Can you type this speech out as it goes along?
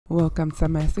Welcome to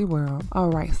Messy World.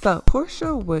 Alright, so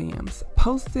Porsha Williams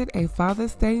posted a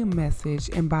Father's Day message,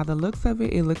 and by the looks of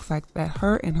it, it looks like that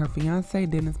her and her fiance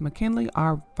Dennis McKinley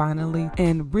are finally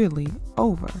and really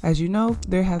over. As you know,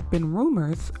 there have been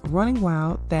rumors running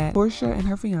wild that Porsha and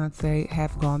her fiance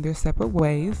have gone their separate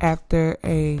ways after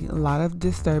a lot of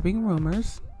disturbing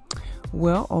rumors.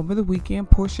 Well, over the weekend,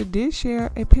 Porsha did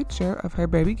share a picture of her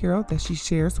baby girl that she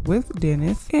shares with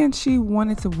Dennis, and she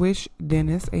wanted to wish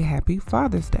Dennis a happy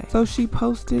Father's Day. So she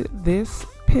posted this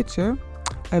picture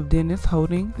of Dennis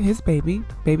holding his baby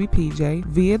PJ,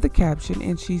 via the caption,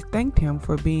 and she thanked him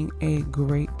for being a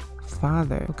great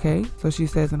father. Okay, so she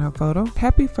says in her photo,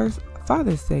 "Happy first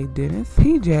Father's Day, Dennis.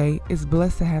 PJ is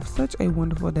blessed to have such a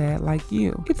wonderful dad like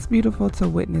you. It's beautiful to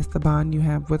witness the bond you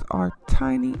have with our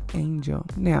tiny angel."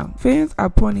 Now, fans are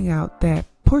pointing out that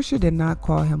Porsha did not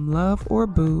call him love or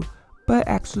boo, but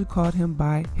actually called him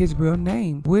by his real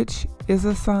name, which is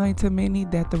a sign to many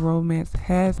that the romance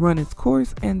has run its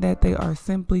course and that they are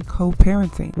simply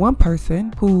co-parenting. One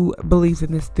person who believes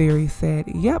in this theory said,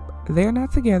 "Yep, they're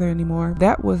not together anymore.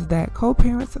 That was that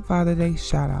co-parents Father's Day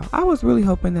shout out. I was really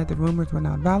hoping that the rumors were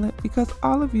not valid because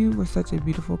all of you were such a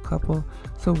beautiful couple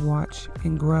to watch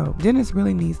and grow. Dennis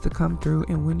really needs to come through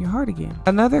and win your heart again."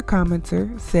 Another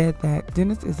commenter said that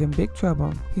Dennis is in big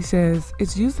trouble. He says,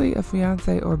 "It's usually a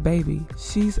fiance or baby.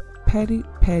 She's petty.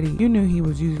 You knew he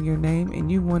was using your name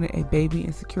and you wanted a baby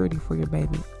and security for your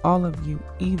baby. All of you,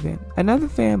 even." Another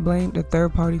fan blamed a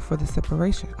third party for the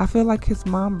separation. "I feel like his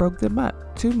mom broke them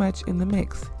up. Too much in the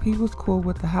mix. He was cool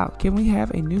with the house. Can we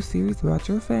have a new series about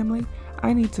your family?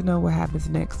 I need to know what happens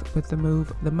next with the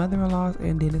move, the mother-in-laws,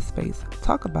 and Dennis' face.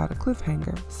 Talk about a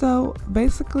cliffhanger." So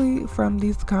basically, from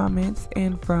these comments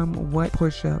and from what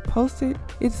Porsha posted,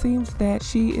 it seems that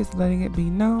she is letting it be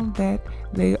known that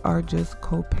they are just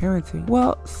co-parenting.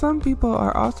 Well, some people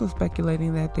are also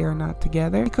speculating that they are not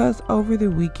together because over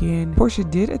the weekend, Porsha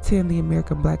did attend the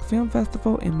American Black Film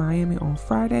Festival in Miami on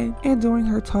Friday, and during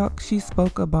her talk, she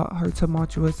spoke about her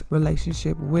tumultuous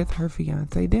relationship with her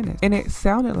fiance Dennis, and it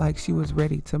sounded like she was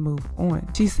ready to move on.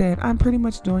 She said, "I'm pretty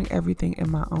much doing everything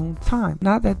in my own time.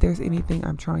 Not that there's anything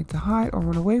I'm trying to hide or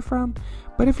run away from,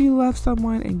 but if you love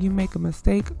someone and you make a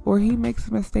mistake or he makes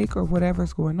a mistake or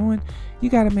whatever's going on, you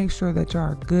got to make sure that y'all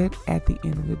are good at the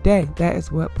end of the day." That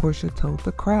is what Porsha told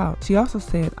the crowd. She also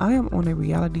said, "I am on a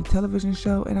reality television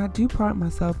show and I do pride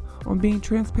myself on being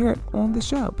transparent on the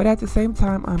show. But at the same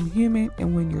time, I'm human,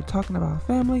 and when you're talking about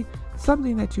family,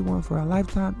 something that you want for a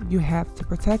lifetime, you have to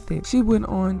protect it." She went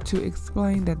on to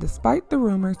explain that despite the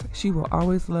rumors, she will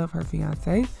always love her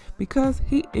fiance because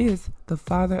he is the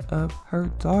father of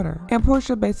her daughter. And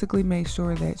Porsha basically made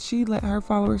sure that she let her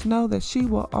followers know that she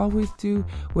will always do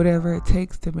whatever it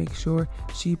takes to make sure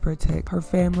she protects her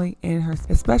family and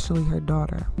especially her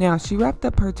daughter. Now, she wrapped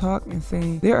up her talk and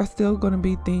saying, "There are still going to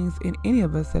be things in any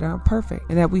of us that aren't perfect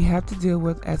and that we have to deal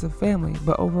with as a family.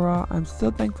 But overall, I'm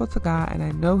still thankful to God, and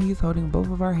I know He's holding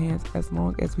both of our hands as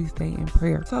long as we stay in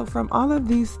prayer." So from all of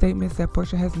these statements that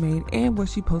Porsha has made and what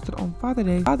she posted on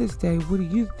Father's Day, what do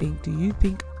you think? Do you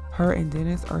think her and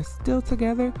Dennis are still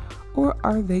together, or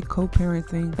are they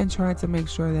co-parenting and trying to make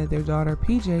sure that their daughter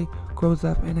PJ grows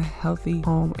up in a healthy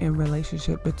home and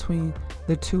relationship between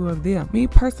the two of them? Me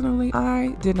personally,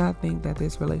 I did not think that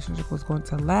this relationship was going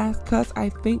to last because I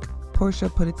think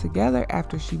Porsha put it together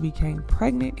after she became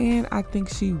pregnant, and I think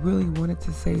she really wanted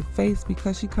to save face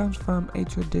because she comes from a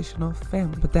traditional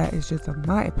family. But that is just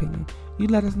my opinion. You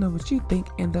let us know what you think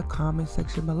in the comment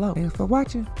section below. Thanks for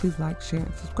watching. Please like, share,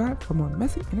 and subscribe for more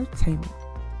messy entertainment.